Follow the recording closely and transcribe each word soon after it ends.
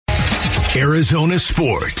Arizona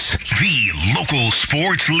Sports, the local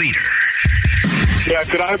sports leader. Yeah,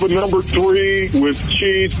 could I have a number 3 with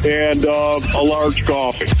cheese and a large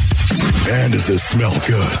coffee? Man, does this smell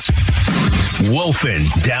good. Wolfing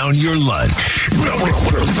down your lunch.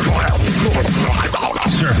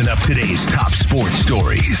 Serving up today's top sports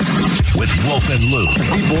stories with Wolf and Luke.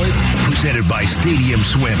 Hey, boys. Presented by Stadium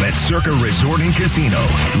Swim at Circa Resort and Casino,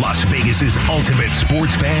 Las Vegas's ultimate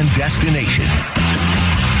sports fan destination.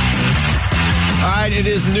 All right, it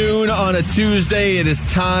is noon on a Tuesday. It is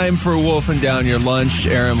time for Wolfing Down Your Lunch.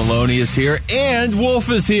 Aaron Maloney is here, and Wolf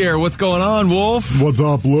is here. What's going on, Wolf? What's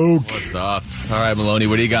up, Luke? What's up? All right, Maloney,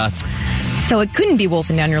 what do you got? So it couldn't be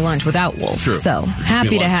Wolfing Down Your Lunch without Wolf. True. So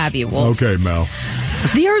happy to have you, Wolf. Okay, Mel.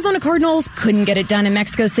 The Arizona Cardinals couldn't get it done in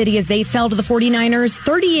Mexico City as they fell to the 49ers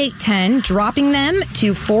 38-10, dropping them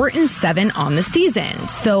to 4-7 on the season.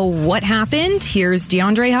 So what happened? Here's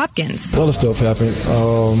DeAndre Hopkins. A lot of stuff happened.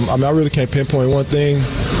 I really can't pinpoint one thing.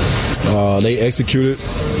 They executed.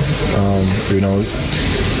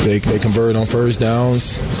 They converted on first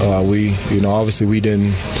downs. Obviously we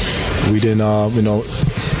didn't win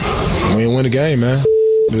the game, man.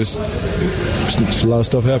 Just a lot of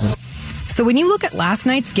stuff happened. So when you look at last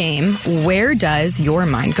night's game, where does your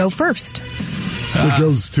mind go first? It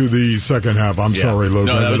goes to the second half. I'm sorry, Luke.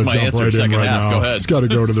 No, that was my answer. Second half. Go ahead. It's got to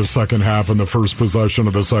go to the second half and the first possession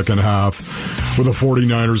of the second half, where the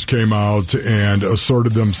 49ers came out and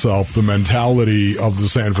asserted themselves. The mentality of the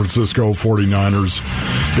San Francisco 49ers,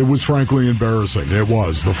 it was frankly embarrassing. It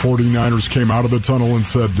was. The 49ers came out of the tunnel and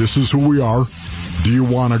said, "This is who we are. Do you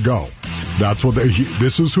want to go?" That's what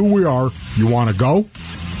this is who we are. You want to go?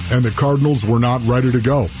 And the Cardinals were not ready to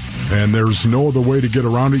go. And there's no other way to get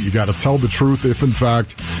around it. You got to tell the truth if, in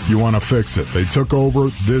fact, you want to fix it. They took over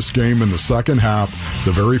this game in the second half,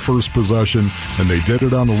 the very first possession, and they did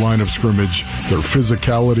it on the line of scrimmage. Their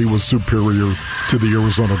physicality was superior to the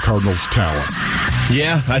Arizona Cardinals' talent.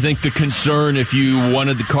 Yeah, I think the concern, if you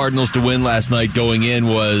wanted the Cardinals to win last night going in,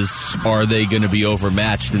 was, are they going to be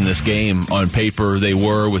overmatched in this game? On paper, they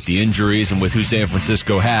were, with the injuries and with who San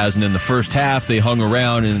Francisco has. And in the first half, they hung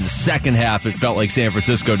around. And in the second half, it felt like San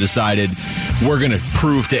Francisco decided, we're going to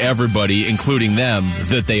prove to everybody, including them,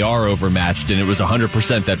 that they are overmatched. And it was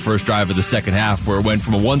 100% that first drive of the second half, where it went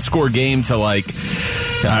from a one-score game to like,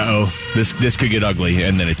 this could get ugly.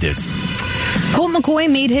 And then it did. Colt McCoy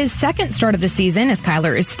made his second start of the season as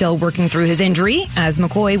Kyler is still working through his injury, as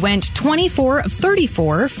McCoy went 24 of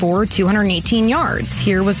 34 for 218 yards.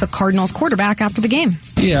 Here was the Cardinals quarterback after the game.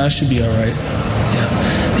 Yeah, I should be all right.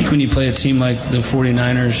 Yeah, I think when you play a team like the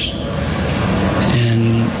 49ers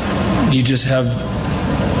and you just have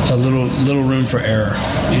a little room for error,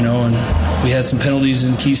 and we had some penalties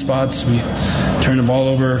in key spots. We turned the ball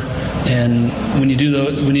over, and when you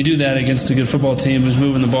do that against a good football team who's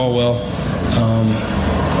moving the ball well,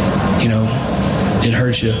 it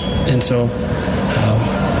hurts you. And so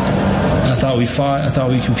I thought we fought. I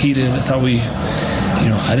thought we competed. I thought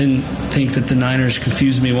I didn't think that the Niners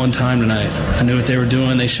confused me one time tonight. I knew what they were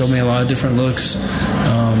doing. They showed me a lot of different looks.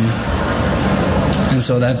 And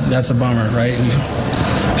so that's a bummer, right? We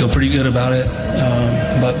feel pretty good about it,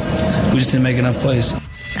 but we just didn't make enough plays.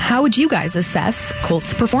 How would you guys assess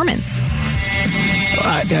Colt's performance?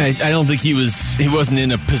 I don't think he wasn't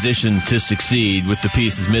in a position to succeed with the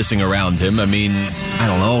pieces missing around him. I mean, I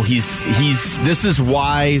don't know. This is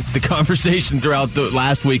why the conversation throughout the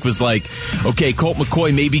last week was like, okay, Colt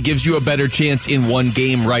McCoy maybe gives you a better chance in one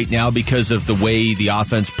game right now because of the way the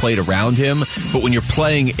offense played around him. But when you're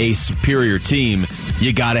playing a superior team,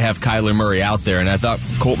 you got to have Kyler Murray out there. And I thought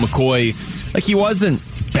Colt McCoy, he wasn't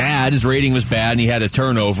bad. His rating was bad, and he had a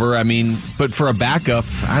turnover. I mean, but for a backup,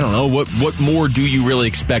 I don't know. What more do you really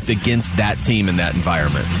expect against that team in that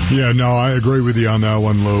environment? Yeah, no, I agree with you on that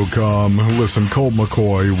one, Luke. Listen, Colt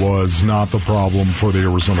McCoy was not the problem for the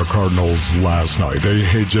Arizona Cardinals last night.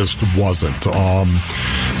 It just wasn't.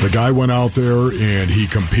 The guy went out there, and he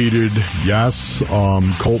competed. Yes,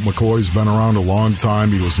 Colt McCoy's been around a long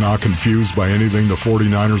time. He was not confused by anything the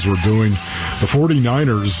 49ers were doing. The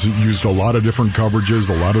 49ers used a lot of different coverages,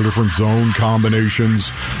 a lot of different zone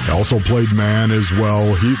combinations. They also played man as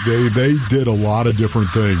well. They did a lot of different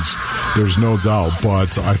things. There's no doubt.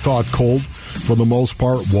 But I thought Colt, for the most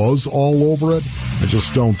part, was all over it. I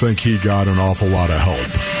just don't think he got an awful lot of help.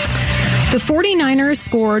 The 49ers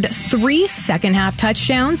scored 3 second-half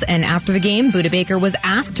touchdowns, and after the game, Budda Baker was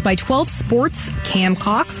asked by 12 Sports' Cam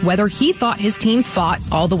Cox whether he thought his team fought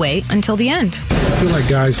all the way until the end. I feel like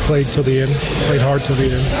guys played till the end, played hard till the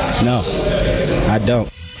end. No, I don't.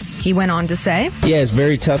 He went on to say, yeah, it's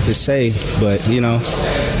very tough to say, but,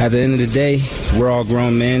 at the end of the day, we're all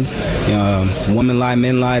grown men. Women lie,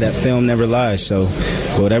 men lie. That film never lies. So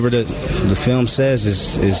whatever the film says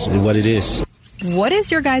is what it is. What is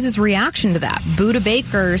your guys' reaction to that? Buda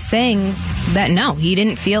Baker saying that no, he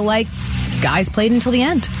didn't feel like guys played until the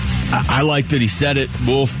end. I like that he said it,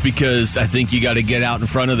 Wolf, because I think you got to get out in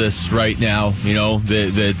front of this right now. You know,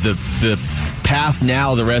 the path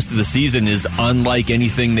now the rest of the season is unlike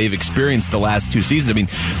anything they've experienced the last two seasons. I mean,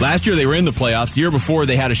 last year they were in the playoffs. The year before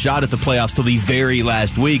they had a shot at the playoffs till the very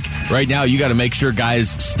last week. Right now you got to make sure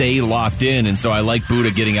guys stay locked in, and so I like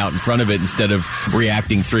Buda getting out in front of it instead of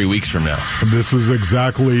reacting 3 weeks from now. This is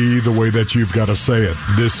exactly the way that you've got to say it.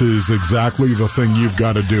 This is exactly the thing you've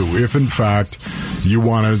got to do. If, in fact, you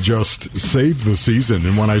want to just save the season,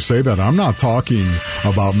 and when I say that, I'm not talking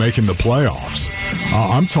about making the playoffs.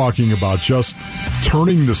 I'm talking about just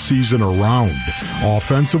turning the season around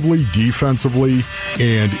offensively, defensively,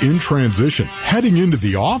 and in transition, heading into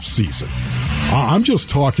the offseason. I'm just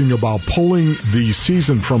talking about pulling the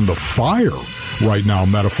season from the fire right now,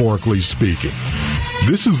 metaphorically speaking.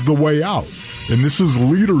 This is the way out, and this is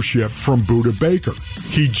leadership from Buda Baker.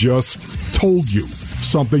 He just told you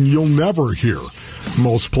something you'll never hear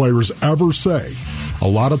most players ever say. A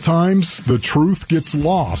lot of times, the truth gets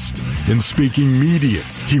lost in speaking median.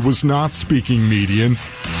 He was not speaking median.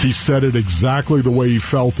 He said it exactly the way he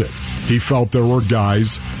felt it. He felt there were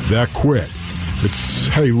guys that quit. It's,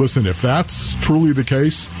 hey, listen, if that's truly the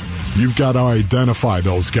case, you've got to identify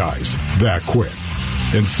those guys that quit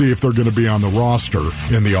and see if they're going to be on the roster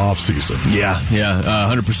in the offseason. Yeah,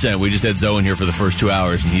 100%. We just had Zoe in here for the first 2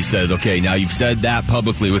 hours, and he said, okay, now you've said that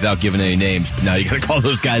publicly without giving any names, but now you got to call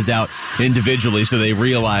those guys out individually so they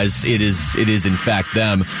realize it is in fact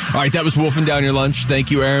them. All right, that was Wolfing Down Your Lunch.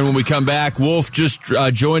 Thank you, Aaron. When we come back, Wolf just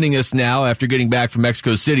joining us now after getting back from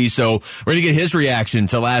Mexico City, so we're going to get his reaction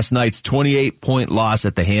to last night's 28-point loss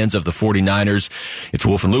at the hands of the 49ers. It's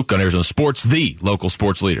Wolf and Luke on Arizona Sports, the local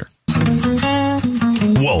sports leader.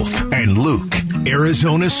 Wolf and Luke,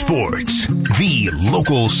 Arizona Sports, the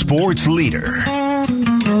local sports leader. All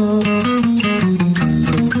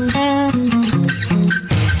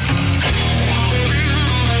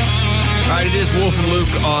right, it is Wolf and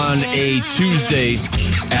Luke on a Tuesday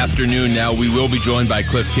afternoon now. We will be joined by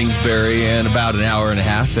Cliff Kingsbury in about an hour and a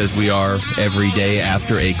half, as we are every day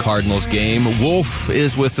after a Cardinals game. Wolf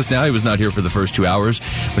is with us now. He was not here for the first 2 hours,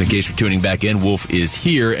 but in case you're tuning back in, Wolf is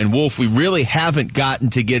here. And Wolf, we really haven't gotten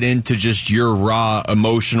to get into just your raw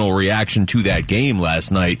emotional reaction to that game last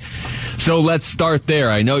night. So let's start there.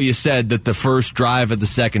 I know you said that the first drive of the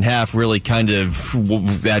second half really kind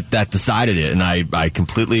of that decided it, and I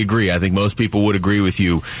completely agree. I think most people would agree with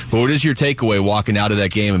you. But what is your takeaway walking out of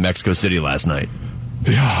that game in Mexico City last night?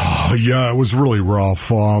 Yeah, it was really rough.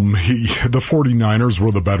 The 49ers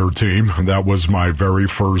were the better team. That was my very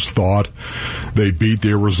first thought. They beat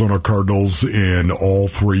the Arizona Cardinals in all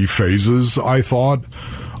three phases, I thought.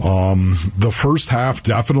 The first half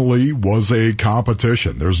definitely was a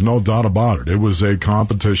competition. There's no doubt about it. It was a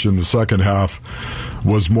competition. The second half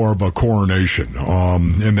was more of a coronation.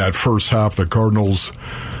 In that first half, the Cardinals,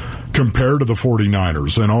 compared to the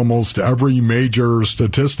 49ers, in almost every major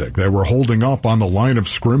statistic, they were holding up on the line of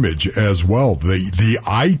scrimmage as well. The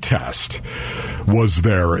eye test was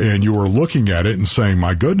there, and you were looking at it and saying,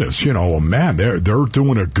 my goodness, man, they're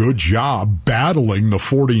doing a good job battling the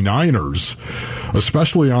 49ers,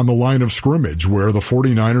 especially on the line of scrimmage, where the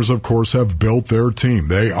 49ers, of course, have built their team.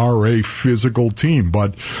 They are a physical team,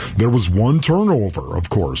 but there was one turnover, of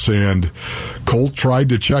course, and Colt tried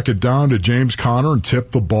to check it down to James Conner and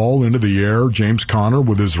tipped the ball into the air. James Conner,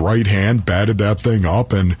 with his right hand, batted that thing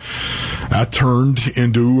up, and that turned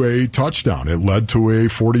into a touchdown. It led to a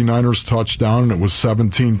 49ers touchdown, and it was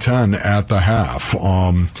 17-10 at the half.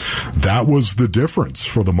 That was the difference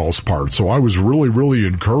for the most part. So I was really, really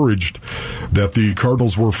encouraged that the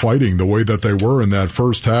Cardinals were fighting the way that they were in that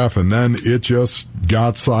first half, and then it just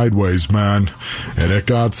got sideways, man. And it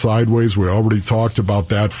got sideways. We already talked about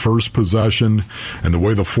that first possession and the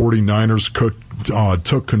way the 49ers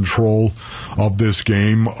took control of this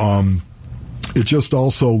game. It just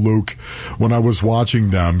also, Luke, when I was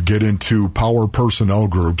watching them get into power personnel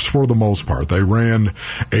groups, for the most part, they ran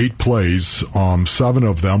 8 plays. 7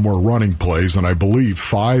 of them were running plays, and I believe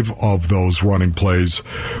 5 of those running plays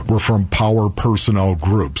were from power personnel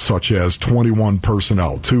groups, such as 21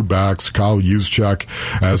 personnel, 2 backs, Kyle Juszczyk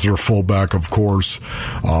as their fullback, of course,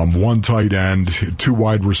 1 tight end, 2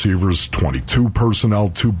 wide receivers, 22 personnel,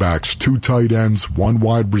 2 backs, 2 tight ends, 1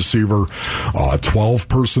 wide receiver, 12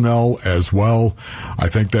 personnel as well. personnel. I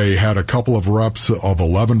think they had a couple of reps of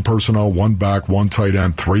 11 personnel, 1 back, 1 tight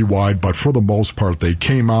end, 3 wide. But for the most part, they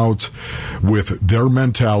came out with their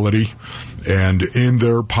mentality and in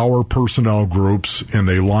their power personnel groups, and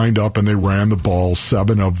they lined up and they ran the ball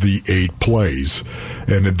 7 of the 8 plays.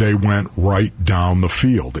 And they went right down the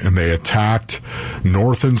field, and they attacked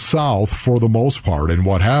north and south for the most part. And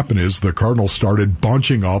what happened is the Cardinals started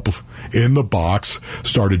bunching up in the box,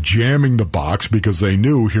 started jamming the box because they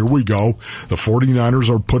knew, here we go, the 49ers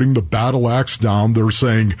are putting the battle axe down. They're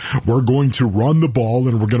saying, we're going to run the ball,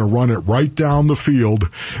 and we're going to run it right down the field,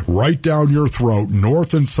 right down your throat,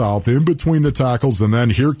 north and south, in between the tackles. And then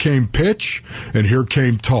here came pitch, and here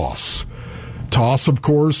came toss. Toss, of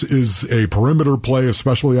course, is a perimeter play,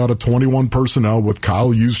 especially out of 21 personnel with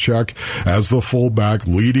Kyle Juszczyk as the fullback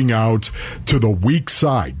leading out to the weak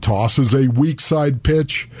side. Toss is a weak side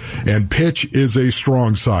pitch, and pitch is a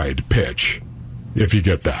strong side pitch. If you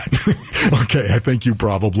get that. Okay, I think you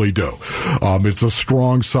probably do. It's a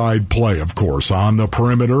strong side play, of course, on the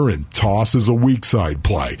perimeter, and toss is a weak side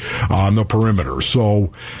play on the perimeter.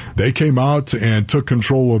 So they came out and took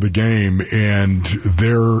control of the game, and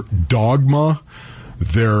their dogma,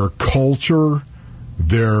 their culture,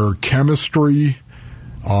 their chemistry,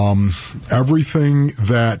 everything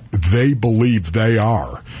that they believe they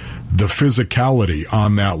are, the physicality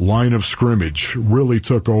on that line of scrimmage really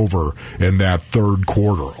took over in that third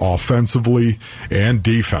quarter, offensively and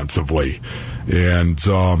defensively. And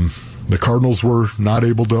the Cardinals were not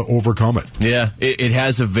able to overcome it. Yeah, it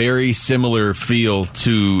has a very similar feel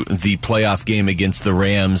to the playoff game against the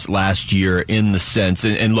Rams last year in the sense,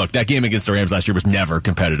 and look, that game against the Rams last year was never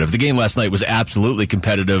competitive. The game last night was absolutely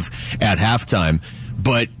competitive at halftime.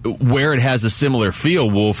 But where it has a similar feel,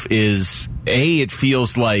 Wolf, is A, it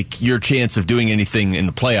feels like your chance of doing anything in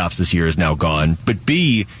the playoffs this year is now gone. But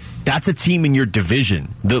B, that's a team in your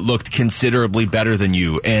division that looked considerably better than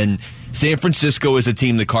you. And San Francisco is a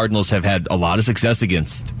team the Cardinals have had a lot of success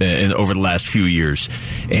against over the last few years.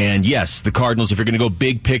 And yes, the Cardinals, if you're going to go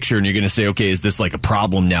big picture and you're going to say, okay, is this like a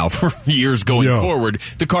problem now for years going forward?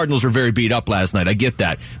 The Cardinals were very beat up last night. I get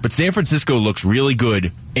that. But San Francisco looks really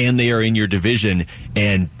good, and they are in your division.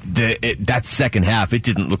 And that second half, it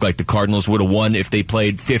didn't look like the Cardinals would have won if they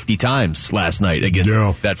played 50 times last night against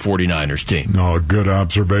that 49ers team. No, good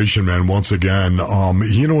observation, man. Once again,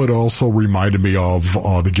 you know, it also reminded me of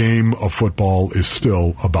the game of football is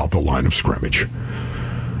still about the line of scrimmage.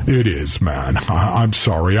 It is, man. I'm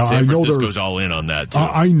sorry. San Francisco's all in on that, too.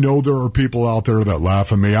 I know there are people out there that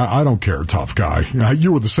laugh at me. I don't care, tough guy.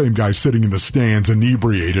 You were the same guy sitting in the stands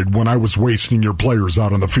inebriated when I was wasting your players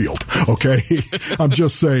out on the field, okay? I'm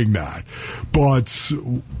just saying that. But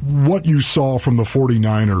what you saw from the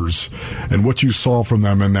 49ers and what you saw from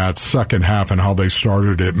them in that second half and how they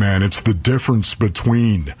started it, man, it's the difference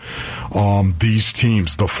between these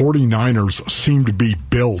teams. The 49ers seem to be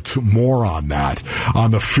built more on that, on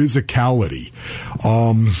the physicality.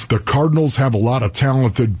 The Cardinals have a lot of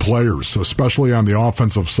talented players, especially on the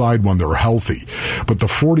offensive side when they're healthy. But the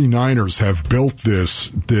 49ers have built this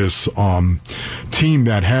team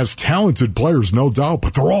that has talented players, no doubt,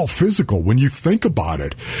 but they're all physical when you think about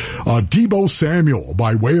it. Deebo Samuel,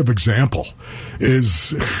 by way of example,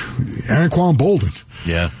 is Anquan Bolden.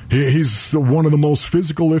 Yeah. He's one of the most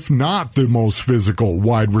physical, if not the most physical,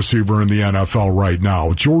 wide receiver in the NFL right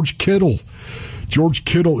now. George Kittle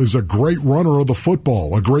is a great runner of the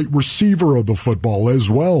football, a great receiver of the football as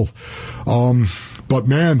well. But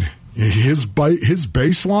man, his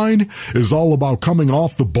baseline is all about coming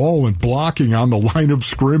off the ball and blocking on the line of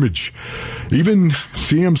scrimmage. Even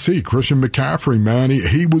CMC, Christian McCaffrey, man,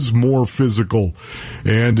 he was more physical.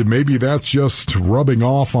 And maybe that's just rubbing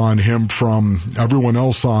off on him from everyone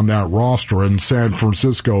else on that roster in San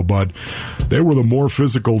Francisco. But they were the more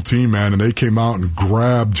physical team, man, and they came out and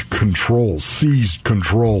grabbed control, seized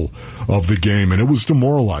control of the game. And it was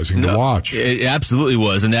demoralizing to watch. It absolutely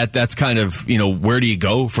was. And that's kind of, where do you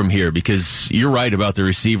go from here? Because you're right about the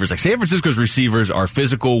receivers. Like San Francisco's receivers are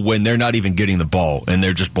physical when they're not even getting the ball and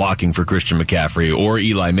they're just blocking for Christian McCaffrey or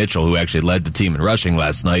Eli Mitchell, who actually led the team in rushing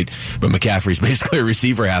last night. But McCaffrey's basically a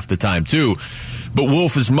receiver half the time, too. But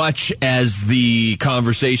Wolf, as much as the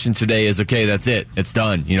conversation today is, okay, that's it, it's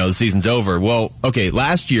done, the season's over. Well, okay,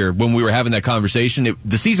 last year when we were having that conversation,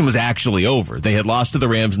 the season was actually over. They had lost to the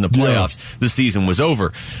Rams in the playoffs. Yeah. The season was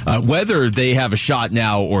over. Whether they have a shot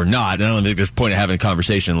now or not, I don't think there's a point of having a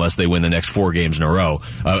conversation unless they win the next 4 games in a row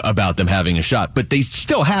about them having a shot. But they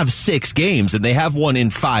still have 6 games, and they have one in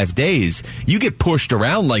 5 days. You get pushed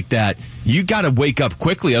around like that, you got to wake up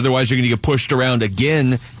quickly. Otherwise, you're going to get pushed around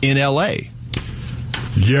again in L.A.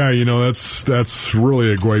 Yeah, that's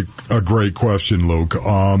really a great question, Luke.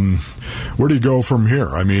 Where do you go from here?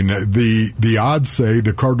 I mean, the odds say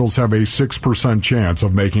the Cardinals have a 6% chance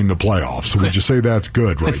of making the playoffs. Would you say that's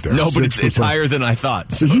good right there? No, but it's higher than I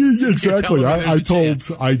thought. So yeah, exactly.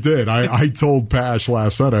 I told Pash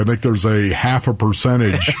last night, I think there's a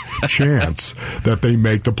 0.5% chance that they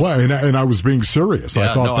make the play. And I was being serious.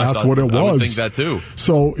 Yeah, I thought that's what it was. I would think that too.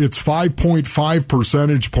 So it's 5.5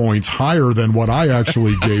 percentage points higher than what I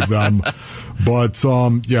actually gave them. But,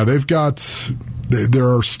 there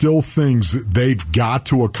are still things they've got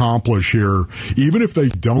to accomplish here. Even if they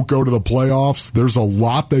don't go to the playoffs, there's a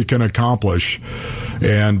lot they can accomplish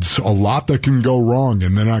and a lot that can go wrong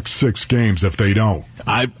in the next 6 games if they don't.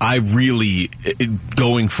 I really,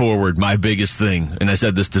 going forward, my biggest thing, and I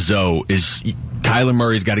said this to Zoe, is Kyler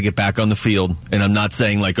Murray's got to get back on the field. And I'm not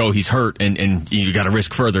saying like, he's hurt and you got to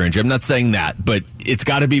risk further injury. I'm not saying that, but it's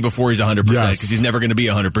got to be before he's 100% because he's never going to be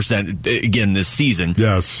 100% again this season.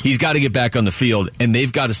 Yes. He's got to get back on the field, and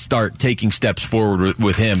they've got to start taking steps forward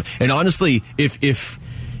with him. And honestly, if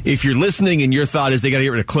you're listening and your thought is they got to get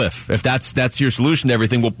rid of Cliff, if that's your solution to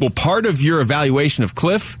everything, well, part of your evaluation of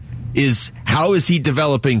Cliff is how is he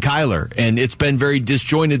developing Kyler? And it's been very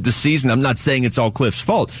disjointed this season. I'm not saying it's all Cliff's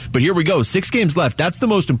fault, but here we go. 6 games left. That's the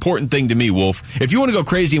most important thing to me, Wolf. If you want to go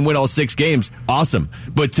crazy and win all 6 games, awesome.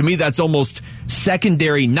 But to me, that's almost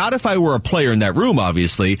secondary, not if I were a player in that room,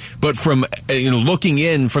 obviously, but from looking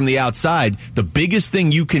in from the outside, the biggest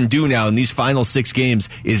thing you can do now in these final 6 games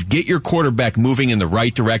is get your quarterback moving in the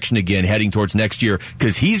right direction again, heading towards next year,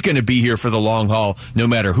 because he's going to be here for the long haul, no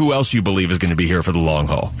matter who else you believe is going to be here for the long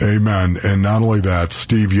haul. Amen. And not only that,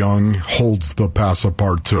 Steve Young holds the pass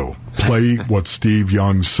apart too. Play what Steve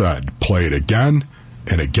Young said. Play it again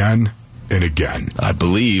and again and again. I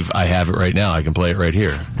believe I have it right now. I can play it right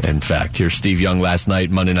here. In fact, here's Steve Young last night,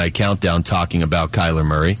 Monday Night Countdown, talking about Kyler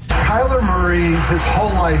Murray. Kyler Murray, his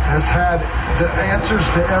whole life, has had the answers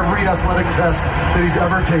to every athletic test that he's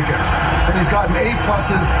ever taken. And he's gotten A+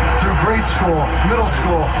 through grade school, middle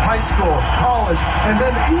school, high school, college, and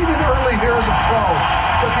then even early here as a pro.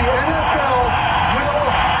 But the NFL will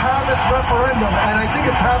have its referendum, and I think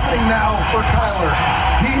it's happening now for Kyler.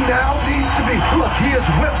 He now needs to be, look, he is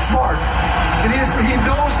whip smart, and he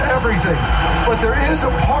knows everything. But there is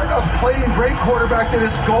a part of playing great quarterback that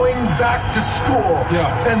is going back to school.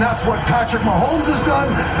 Yeah. And that's what Patrick Mahomes has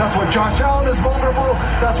done. That's what Josh Allen is vulnerable.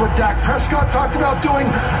 That's what Dak Prescott talked about doing.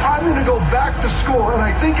 I'm going to go back to school. And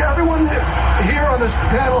I think everyone here on this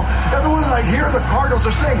panel, everyone that I hear the Cardinals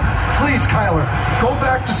are saying, please, Kyler, go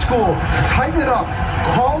back to school. Tighten it up.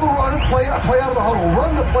 Call the run and play out of the huddle.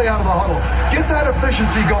 Run the play out of the huddle. Get that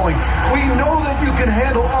efficiency going. We know that you can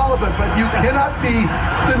handle all of it, but you cannot be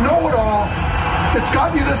the know-it-all. It's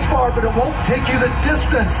gotten you this far, but it won't take you the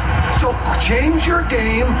distance. So change your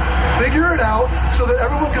game, figure it out, so that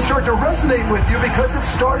everyone can start to resonate with you, because it's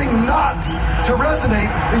starting not to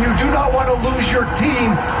resonate, and you do not want to lose your team,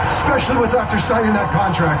 especially after signing that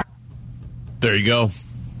contract. There you go.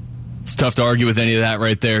 It's tough to argue with any of that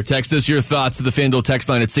right there. Text us your thoughts to the FanDuel text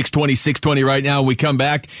line at 620-620 right now. When we come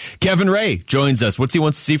back, Kevin Ray joins us. What's he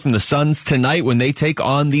wants to see from the Suns tonight when they take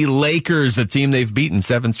on the Lakers, a team they've beaten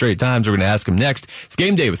 7 straight times? We're going to ask him next. It's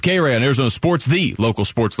Game Day with K-Ray on Arizona Sports, the local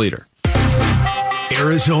sports leader.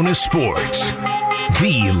 Arizona Sports,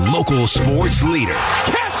 the local sports leader.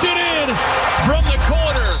 Cash it in from the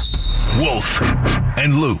corner. Wolf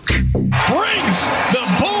and Luke. Brings the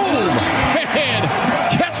boom. And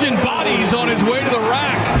catching bodies on his way to the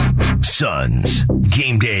rack. Suns,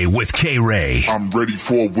 Game Day with K-Ray. I'm ready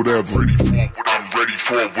for whatever. I'm ready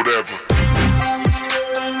for whatever.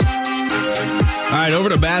 All right, over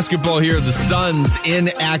to basketball here. The Suns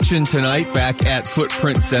in action tonight back at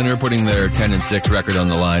Footprint Center, putting their 10-6 record on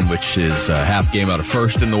the line, which is a half game out of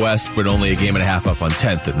first in the West, but only a game and a half up on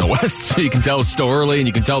 10th in the West. So you can tell it's still early, and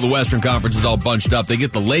you can tell the Western Conference is all bunched up. They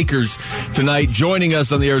get the Lakers tonight. Joining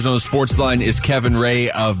us on the Arizona Sports Line is Kevin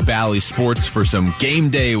Ray of Bally Sports for some Game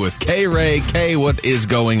Day with K-Ray. K, what is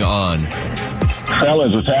going on?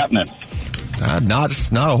 Fellas, what's happening? Not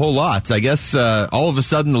a whole lot. I guess all of a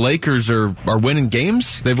sudden the Lakers are winning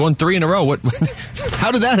games. They've won 3 in a row.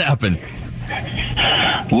 How did that happen?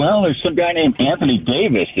 Well, there's some guy named Anthony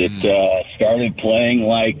Davis that started playing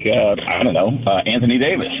like Anthony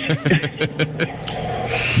Davis.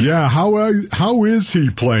 Yeah, how is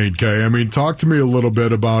he playing, Kay? I mean, talk to me a little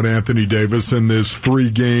bit about Anthony Davis and this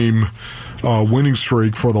 3-game winning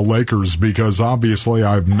streak for the Lakers, because obviously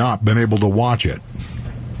I've not been able to watch it.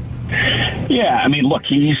 Yeah, I mean, look,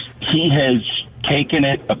 he has taken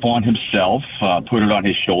it upon himself, put it on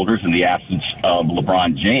his shoulders in the absence of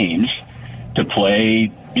LeBron James to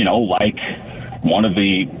play, like one of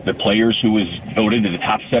the players who was voted to the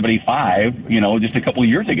top 75, just a couple of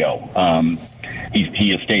years ago. He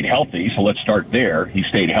has stayed healthy, so let's start there. He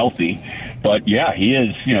stayed healthy. But, yeah, he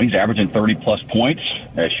is, he's averaging 30-plus points,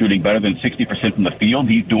 shooting better than 60% from the field.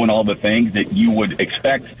 He's doing all the things that you would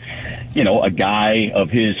expect, a guy of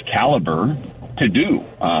his caliber to do.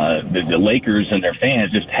 The Lakers and their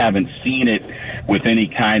fans just haven't seen it with any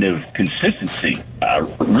kind of consistency,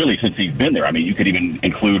 really, since he's been there. I mean, you could even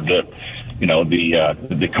include the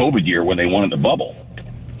COVID year when they won in the bubble.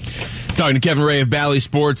 Talking to Kevin Ray of Bally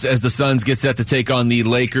Sports as the Suns get set to take on the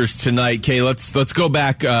Lakers tonight. Kay, let's go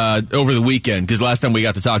back over the weekend, because last time we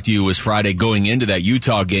got to talk to you was Friday going into that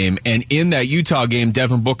Utah game. And in that Utah game,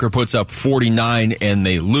 Devin Booker puts up 49 and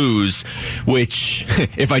they lose, which,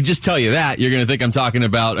 if I just tell you that, you're going to think I'm talking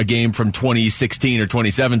about a game from 2016 or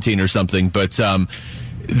 2017 or something. But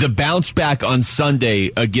the bounce back on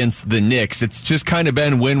Sunday against the Knicks, it's just kind of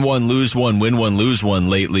been win one, lose one, win one, lose one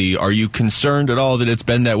lately. Are you concerned at all that it's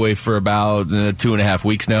been that way for about 2.5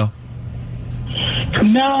 weeks now?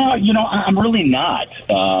 No, I'm really not.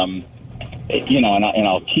 And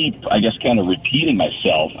I'll keep, I guess, kind of repeating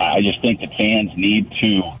myself. I just think that fans need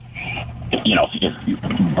to,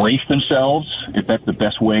 brace themselves, if that's the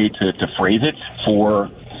best way to phrase it, for,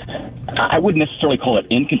 I wouldn't necessarily call it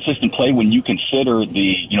inconsistent play when you consider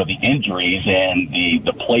the injuries and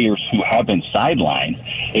the players who have been sidelined.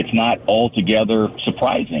 It's not altogether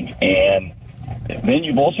surprising. And then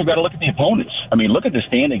you've also got to look at the opponents. I mean, look at the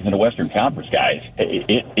standings in the Western Conference, guys.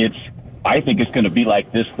 I think it's going to be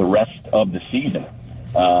like this the rest of the season.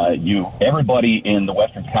 Everybody in the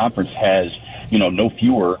Western Conference has, no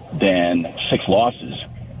fewer than 6 losses.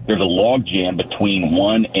 There's a logjam between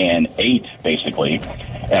 1 and 8, basically.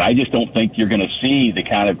 And I just don't think you're going to see the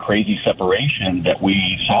kind of crazy separation that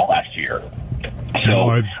we saw last year.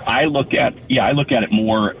 So I look at it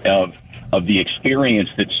more of the experience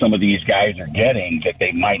that some of these guys are getting that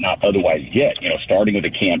they might not otherwise get, starting with a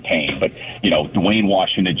campaign. But, Dwayne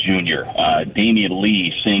Washington Jr., Damian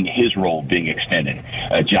Lee seeing his role being extended,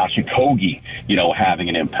 Josh Okogie, having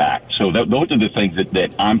an impact. So those are the things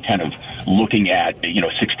that I'm kind of looking at,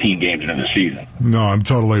 16 games into the season. No, I'm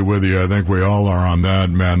totally with you. I think we all are on that,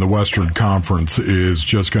 man. The Western Conference is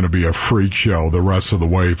just going to be a freak show the rest of the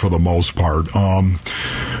way for the most part.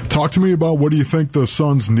 Talk to me about what do you think the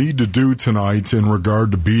Suns need to do tonight in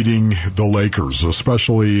regard to beating the Lakers,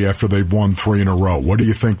 especially after they've won 3 in a row. What do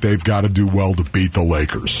you think they've got to do well to beat the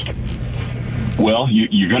Lakers? Well,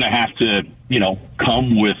 you're going to have to,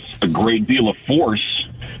 come with a great deal of force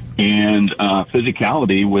and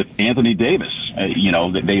physicality with Anthony Davis.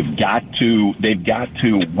 They've got to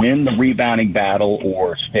win the rebounding battle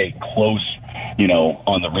or stay close,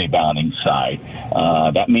 on the rebounding side.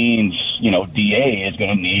 That means, DA is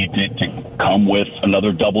going to need to come with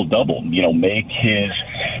another double-double, make his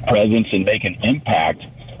presence and make an impact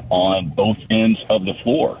on both ends of the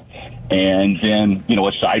floor. And then,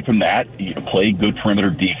 aside from that, you play good perimeter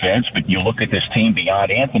defense, but you look at this team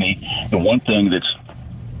beyond Anthony, the one thing that's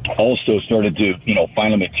also started to,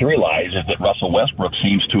 finally materialize is that Russell Westbrook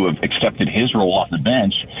seems to have accepted his role off the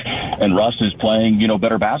bench, and Russ is playing,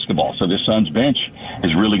 better basketball. So this Suns bench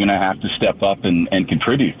is really going to have to step up and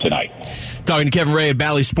contribute tonight. Talking to Kevin Ray of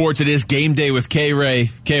Bally Sports, it is game day with K-Ray.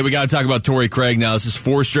 Kay, we got to talk about Torrey Craig now. This is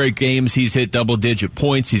 4 straight games. He's hit double-digit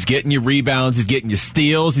points. He's getting you rebounds. He's getting you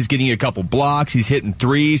steals. He's getting you a couple blocks. He's hitting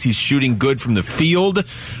threes. He's shooting good from the field.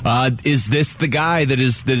 Is this the guy that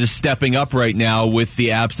is stepping up right now with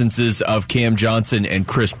the absences of Cam Johnson and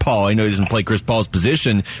Chris Paul? I know he doesn't play Chris Paul's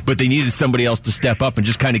position, but they needed somebody else to step up and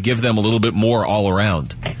just kind of give them a little bit more all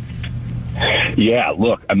around. Yeah,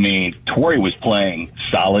 look, I mean, Torrey was playing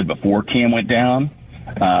solid before Cam went down.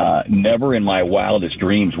 Never in my wildest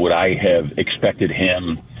dreams would I have expected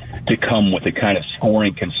him to come with the kind of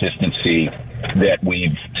scoring consistency that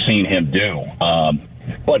we've seen him do.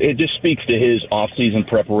 But it just speaks to his off-season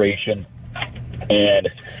preparation and,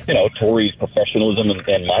 Torrey's professionalism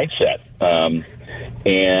and mindset.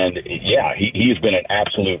 And, yeah, he's been an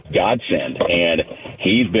absolute godsend, and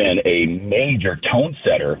he's been a major tone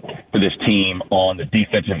setter for this team on the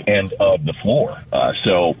defensive end of the floor.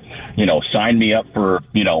 So, sign me up for,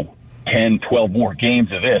 10, 12 more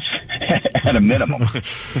games of this at a minimum.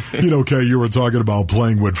 Kay, you were talking about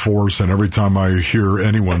playing with force, and every time I hear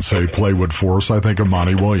anyone say play with force, I think of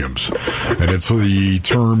Monty Williams. And it's the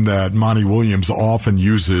term that Monty Williams often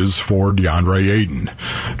uses for DeAndre Ayton,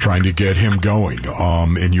 trying to get him going.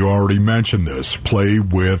 And you already mentioned this, play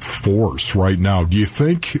with force right now. Do you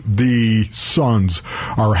think the Suns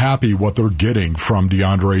are happy what they're getting from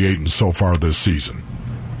DeAndre Ayton so far this season?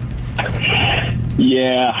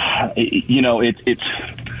 Yeah, it's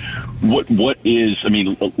what is, I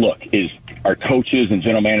mean, look, is our coaches and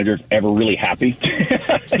general managers ever really happy?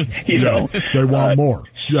 They want more.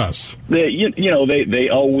 Yes. They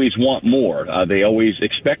always want more. They always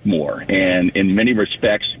expect more. And in many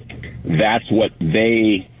respects, that's what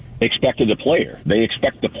they expect of the player. They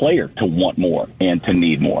expect the player to want more and to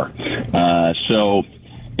need more. So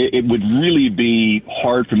it would really be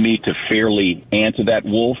hard for me to fairly answer that,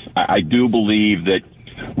 Wolf. I do believe that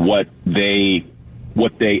what they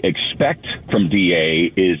expect from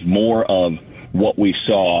DA is more of what we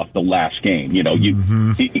saw the last game. You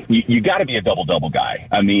got to be a double-double guy.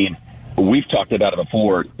 I mean, we've talked about it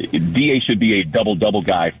before. DA should be a double-double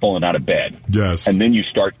guy falling out of bed. Yes. And then you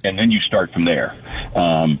start from there.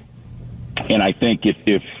 And I think if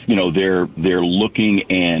they're looking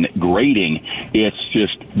and grading,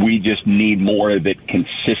 we just need more of it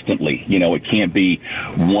consistently. It can't be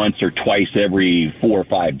once or twice every 4 or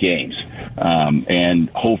 5 games. And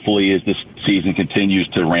hopefully, as this season continues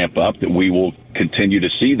to ramp up, that we will continue to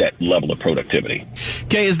see that level of productivity.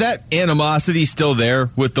 Okay, is that animosity still there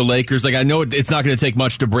with the Lakers? Like, I know it's not going to take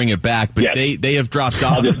much to bring it back, but yes. they have dropped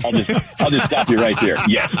off. I'll just stop you right there.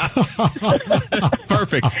 Yes.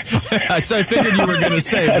 Perfect. So I figured you were going to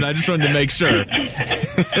say, but I just wanted to make sure.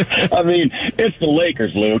 I mean, it's the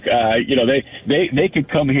Lakers, Luke. They could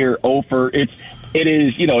come here over. It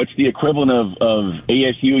is, it's the equivalent of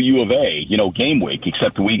ASU U of A, game week,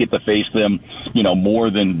 except we get to face them, more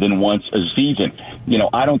than once a season.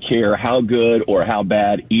 I don't care how good or how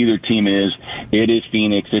bad either team is. It is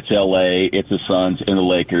Phoenix, it's LA, it's the Suns and the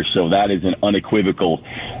Lakers. So that is an unequivocal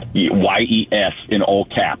YES in all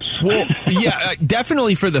caps. Well, yeah,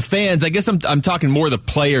 definitely for the fans. I guess I'm talking more the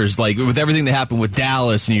players, like with everything that happened with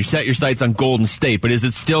Dallas, and you set your sights on Golden State. But is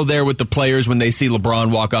it still there with the players when they see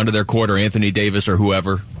LeBron walk onto their court or Anthony Davis or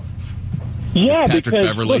whoever? Yeah, Patrick because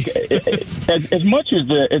Beverly. Look, as much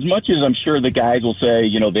as I'm sure the guys will say,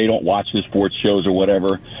 they don't watch the sports shows or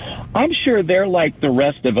whatever, I'm sure they're like the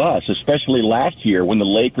rest of us, especially last year when the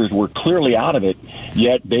Lakers were clearly out of it,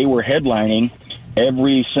 yet they were headlining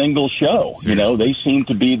every single show. Seriously. They seem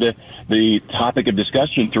to be the topic of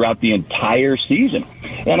discussion throughout the entire season.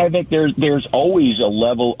 And I think there's always a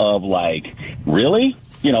level of like, really?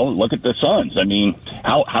 Look at the Suns. I mean,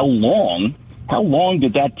 how long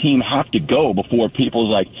did that team have to go before people's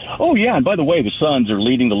like, oh, yeah, and by the way, the Suns are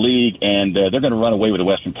leading the league, and they're going to run away with the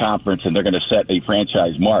Western Conference, and they're going to set a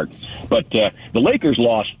franchise mark. But the Lakers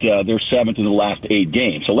lost their 7th in the last 8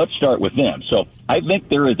 games, so let's start with them. So I think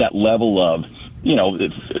there is that level of,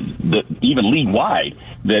 even league-wide,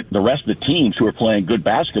 that the rest of the teams who are playing good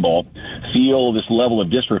basketball feel this level of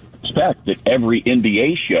disrespect that every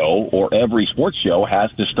NBA show or every sports show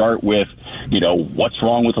has to start with, what's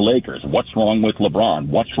wrong with the Lakers? What's wrong with LeBron?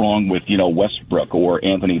 What's wrong with, Westbrook or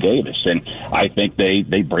Anthony Davis? And I think they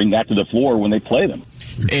bring that to the floor when they play them.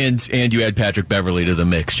 And you add Patrick Beverly to the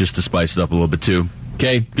mix just to spice it up a little bit, too.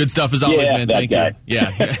 Okay, good stuff as always, man. Thank guy. you. Yeah.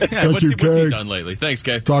 Thank you, Kay. What's he done lately? Thanks,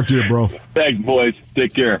 Kay. Talk to you, bro. Thanks, boys.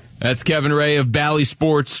 Take care. That's Kevin Ray of Bally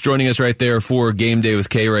Sports joining us right there for Game Day with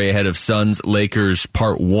K-Ray ahead of Suns-Lakers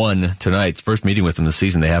Part 1 tonight. It's first meeting with them this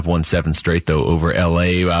season. They have won 7 straight, though, over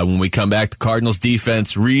L.A. When we come back, the Cardinals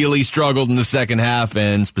defense really struggled in the second half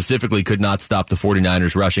and specifically could not stop the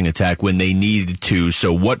 49ers rushing attack when they needed to.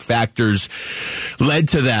 So what factors led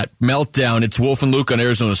to that meltdown? It's Wolf and Luke on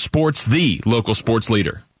Arizona Sports, the local sports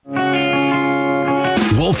leader.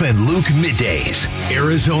 Wolf and Luke Middays,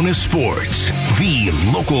 Arizona Sports, the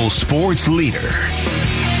local sports leader.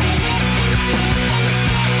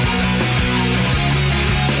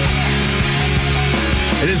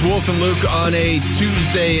 It is Wolf and Luke on a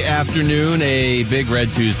Tuesday afternoon, a big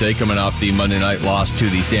red Tuesday coming off the Monday night loss to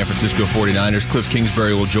the San Francisco 49ers. Cliff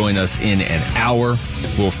Kingsbury will join us in an hour.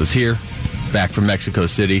 Wolf is here, back from Mexico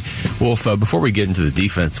City. Wolf, before we get into the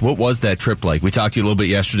defense, what was that trip like? We talked to you a little bit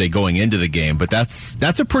yesterday going into the game, but that's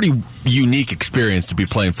a pretty unique experience to be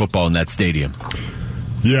playing football in that stadium.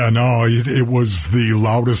 Yeah, no, it was the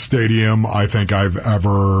loudest stadium I think I've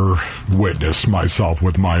ever witnessed myself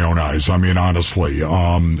with my own eyes. I mean, honestly,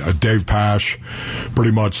 Dave Pasch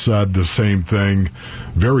pretty much said the same thing.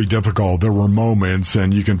 Very difficult. There were moments,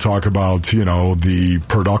 and you can talk about, the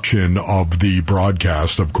production of the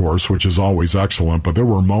broadcast, of course, which is always excellent, but there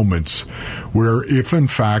were moments where if, in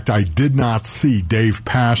fact, I did not see Dave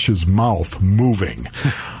Pasch's mouth moving,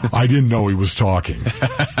 I didn't know he was talking.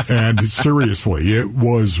 And seriously, it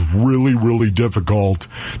was really, really difficult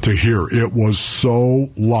to hear. It was so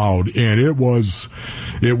loud, and it was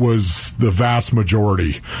the vast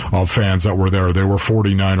majority of fans that were there. They were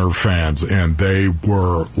 49er fans, and they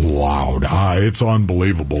were loud. It's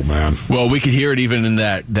unbelievable, man. Well, we could hear it even in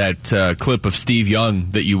that clip of Steve Young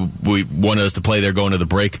that we wanted us to play there going to the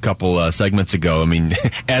break a couple segments ago. I mean,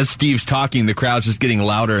 as Steve's talking, the crowd's just getting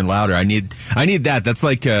louder and louder. I need that. That's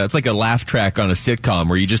like it's like a laugh track on a sitcom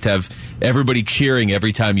where you just have everybody cheering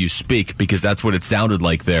every time you speak, because that's what it sounded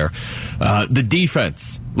like there. The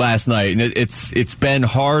defense last night, and it's been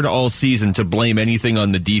hard all season to blame anything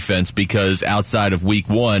on the defense, because outside of week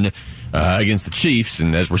one against the Chiefs,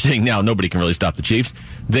 and as we're saying now, nobody can really stop the Chiefs,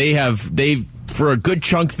 they've for a good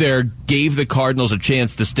chunk there gave the Cardinals a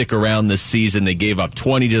chance to stick around this season. They gave up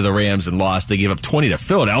 20 to the Rams and lost. They gave up 20 to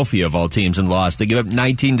Philadelphia, of all teams, and lost. They gave up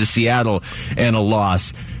 19 to Seattle and a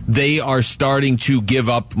loss. They are starting to give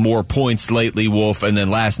up more points lately, Wolf, and then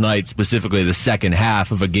last night, specifically the second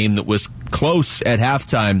half of a game that was close at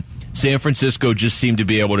halftime, San Francisco just seemed to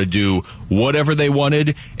be able to do whatever they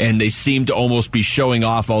wanted, and they seem to almost be showing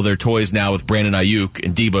off all their toys now with Brandon Ayuk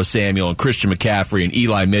and Deebo Samuel and Christian McCaffrey and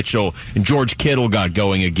Eli Mitchell, and George Kittle got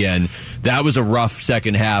going again. That was a rough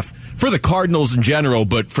second half for the Cardinals in general,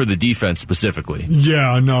 but for the defense specifically.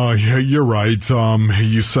 Yeah, no, you're right.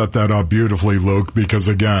 You set that up beautifully, Luke, because,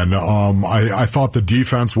 again, I thought the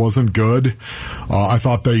defense wasn't good. I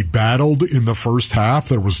thought they battled in the first half.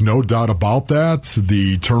 There was no doubt about that.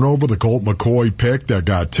 The turnover, the Colt McCoy pick that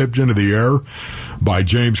got tipped into the air by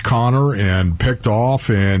James Conner and picked off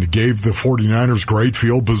and gave the 49ers great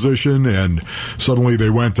field position, and suddenly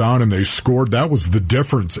they went down and they scored. That was the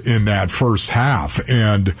difference in that first half.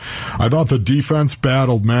 And I thought the defense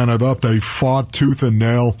battled, man. I thought they fought tooth and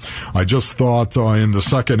nail. I just thought in the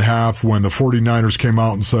second half, when the 49ers came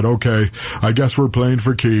out and said, okay, I guess we're playing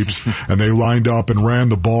for keeps, and they lined up and ran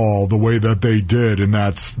the ball the way that they did in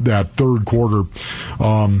that third quarter,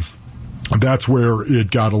 that's where it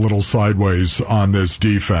got a little sideways on this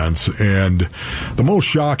defense. And the most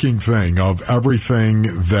shocking thing of everything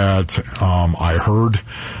that I heard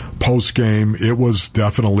post-game, it was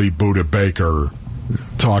definitely Budda Baker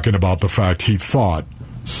talking about the fact he thought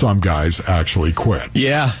some guys actually quit.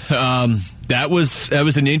 Yeah, that was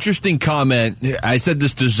an interesting comment. I said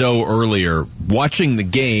this to Zoe earlier. Watching the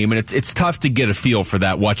game, and it's tough to get a feel for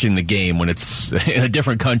that watching the game when it's in a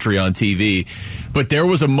different country on TV. But there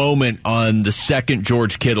was a moment on the second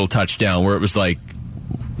George Kittle touchdown where it was like,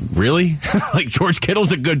 really? Like, George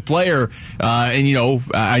Kittle's a good player. And, you know,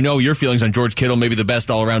 I know your feelings on George Kittle, maybe the best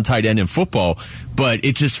all-around tight end in football. But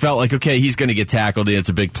it just felt like, okay, he's going to get tackled, and it's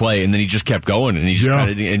a big play. And then he just kept going. And he just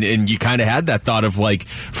and you kind of had that thought of, like,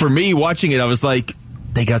 for me watching it, I was like,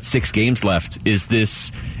 they got 6 games left. Is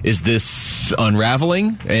this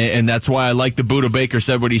unraveling? And that's why I like the Budda Baker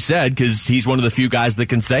said what he said, because he's one of the few guys that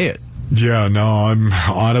can say it. Yeah, no,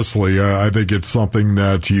 I think it's something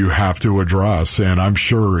that you have to address, and I'm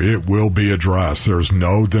sure it will be addressed. There's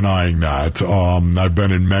no denying that. I've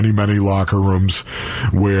been in many, many locker rooms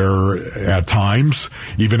where at times,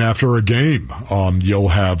 even after a game, you'll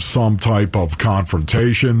have some type of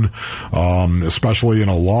confrontation, especially in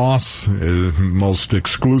a loss, most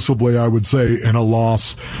exclusively, I would say, in a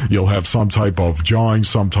loss. You'll have some type of jawing,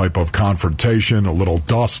 some type of confrontation, a little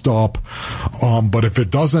dust up. But if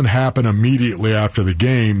it doesn't happen immediately after the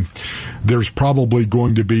game, there's probably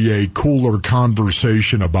going to be a cooler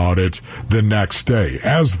conversation about it the next day,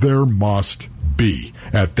 as there must be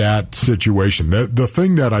at that situation. The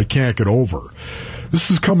thing that I can't get over, this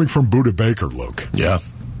is coming from Budda Baker, Luke. Yeah.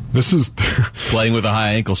 This is playing with a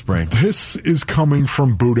high ankle sprain. This is coming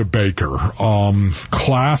from Budda Baker,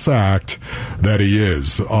 class act that he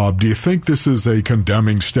is. Do you think this is a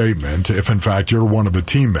condemning statement if, in fact, you're one of the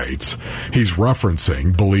teammates he's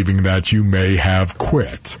referencing, believing that you may have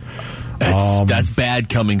quit? That's bad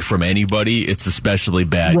coming from anybody. It's especially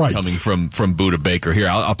bad coming from Budda Baker. Here,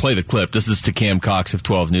 I'll play the clip. This is to Cam Cox of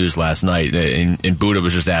 12 News last night, and Budda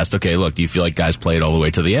was just asked, okay, look, do you feel like guys played all the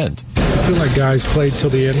way to the end? I feel like guys played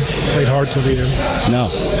till the end, played hard till the end. No,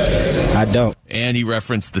 I don't. And he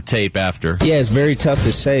referenced the tape after. Yeah, it's very tough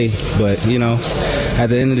to say, but, you know, at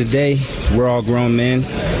the end of the day, we're all grown men.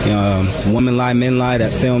 Women lie, men lie.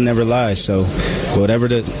 That film never lies. So whatever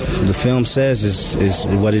the film says is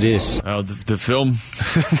what it is. Oh, the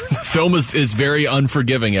film is very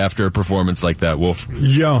unforgiving after a performance like that, Wolf.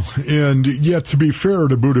 Yeah, and yet to be fair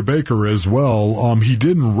to Budda Baker as well, he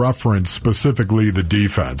didn't reference specifically the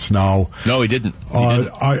defense. Now, no, he didn't.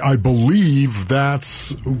 I believe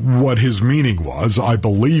that's what his meaning was. I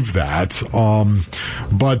believe that,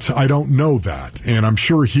 but I don't know that, and I'm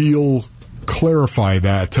sure he'll clarify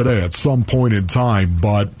that today at some point in time,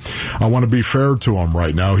 but I want to be fair to him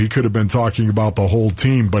right now. He could have been talking about the whole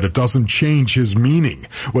team, but it doesn't change his meaning,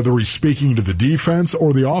 whether he's speaking to the defense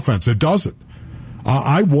or the offense. It doesn't.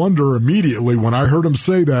 I wonder immediately when I heard him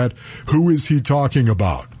say that, who is he talking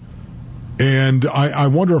about? And I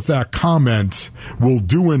wonder if that comment will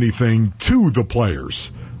do anything to the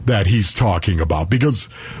players that he's talking about. Because,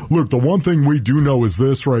 look, the one thing we do know is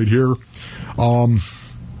this right here.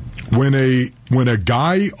 When a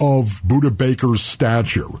guy of Budda Baker's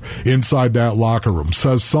stature inside that locker room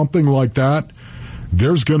says something like that,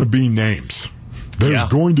 there's going to be names. There's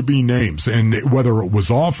going to be names. And whether it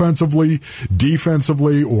was offensively,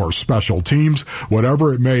 defensively, or special teams,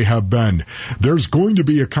 whatever it may have been, there's going to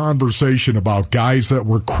be a conversation about guys that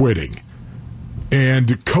were quitting.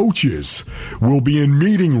 And coaches will be in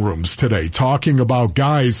meeting rooms today talking about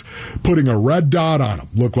guys putting a red dot on them.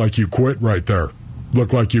 Look like you quit right there.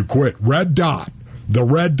 Look like you quit. Red dot. The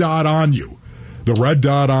red dot on you. The red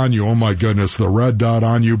dot on you. Oh, my goodness. The red dot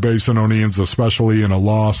on you, Basinonians, especially in a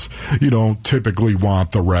loss. You don't typically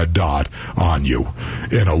want the red dot on you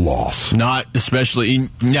in a loss. Not especially,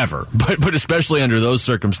 never, but especially under those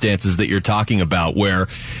circumstances that you're talking about where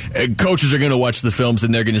coaches are going to watch the films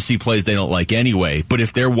and they're going to see plays they don't like anyway. But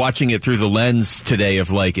if they're watching it through the lens today of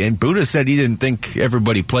like, and Budda said he didn't think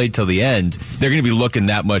everybody played till the end, they're going to be looking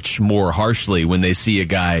that much more harshly when they see a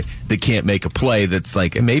guy that can't make a play that's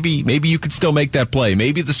like, maybe you could still make that play.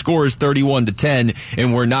 Maybe the score is 31-10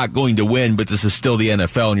 and we're not going to win, but this is still the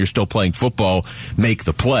NFL and you're still playing football. Make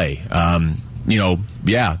the play.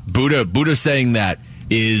 Budda saying that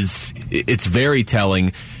it's very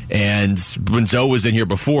telling. And when Zoe was in here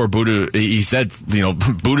before, Budda, he said,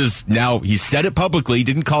 Budda's now, he said it publicly, he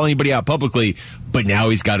didn't call anybody out publicly, but now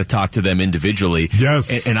he's got to talk to them individually.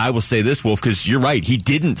 Yes. And I will say this, Wolf, because you're right. He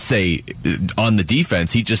didn't say on the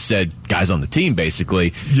defense. He just said guys on the team,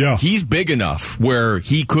 basically. Yeah. He's big enough where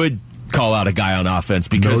he could call out a guy on offense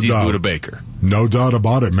because he's Budda Baker. No doubt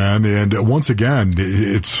about it, man. And once again,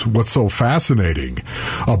 it's what's so fascinating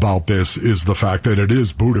about this is the fact that it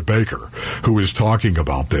is Budda Baker who is talking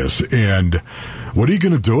about this. And what are you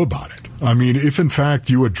going to do about it? I mean, if in fact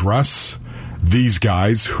you address these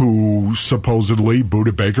guys who supposedly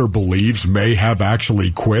Budda Baker believes may have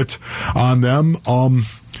actually quit on them,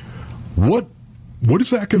 what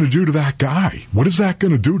is that going to do to that guy? What is that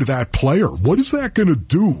going to do to that player? What is that going to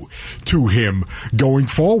do to him going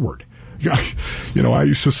forward? I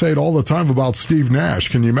used to say it all the time about Steve Nash.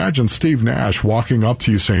 Can you imagine Steve Nash walking up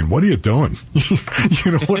to you saying, what are you doing?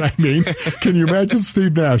 You know what I mean? Can you imagine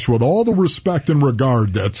Steve Nash with all the respect and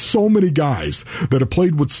regard that so many guys that have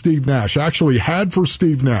played with Steve Nash actually had for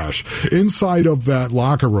Steve Nash inside of that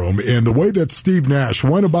locker room and the way that Steve Nash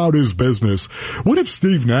went about his business? What if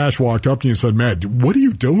Steve Nash walked up to you and said, man, what are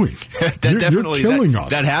you doing? You're killing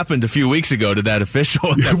us. That happened a few weeks ago to that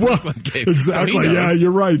official. Game. Exactly. So yeah,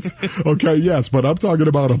 you're right. Okay, yes, but I'm talking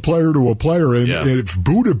about a player to a player, and if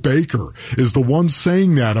Budda Baker is the one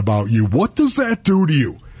saying that about you, what does that do to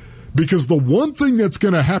you? Because the one thing that's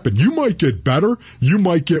going to happen, you might get better, you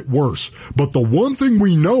might get worse, but the one thing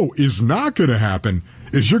we know is not going to happen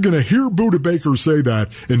is you're going to hear Budda Baker say that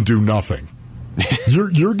and do nothing.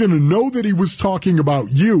 You're going to know that he was talking about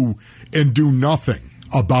you and do nothing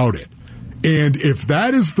about it. And if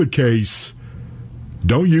that is the case,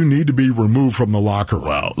 don't you need to be removed from the locker room?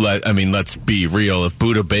 Well, let's be real. If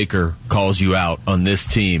Budda Baker calls you out on this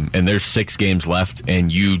team and there's 6 games left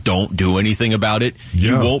and you don't do anything about it,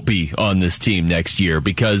 you won't be on this team next year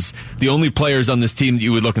because the only players on this team that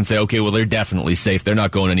you would look and say, okay, well, they're definitely safe. They're not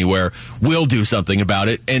going anywhere. We'll do something about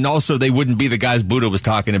it. And also, they wouldn't be the guys Budda was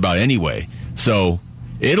talking about anyway. So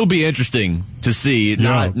it'll be interesting to see.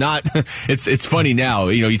 It's funny now.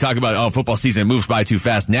 You talk about football season, it moves by too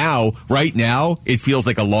fast. Right now, it feels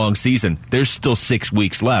like a long season. There's still 6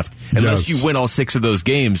 weeks left. Unless you win all 6 of those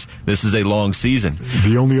games, this is a long season.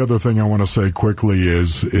 The only other thing I want to say quickly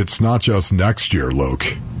is it's not just next year, Luke.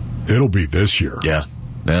 It'll be this year. Yeah.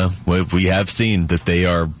 Yeah, we have seen that they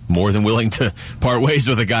are more than willing to part ways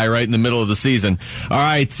with a guy right in the middle of the season. All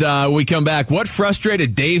right, we come back. What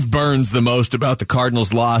frustrated Dave Burns the most about the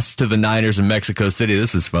Cardinals' loss to the Niners in Mexico City?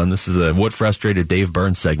 This is fun. This is a What Frustrated Dave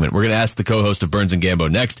Burns segment. We're going to ask the co-host of Burns and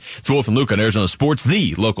Gambo next. It's Wolf and Luke on Arizona Sports,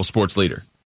 the local sports leader.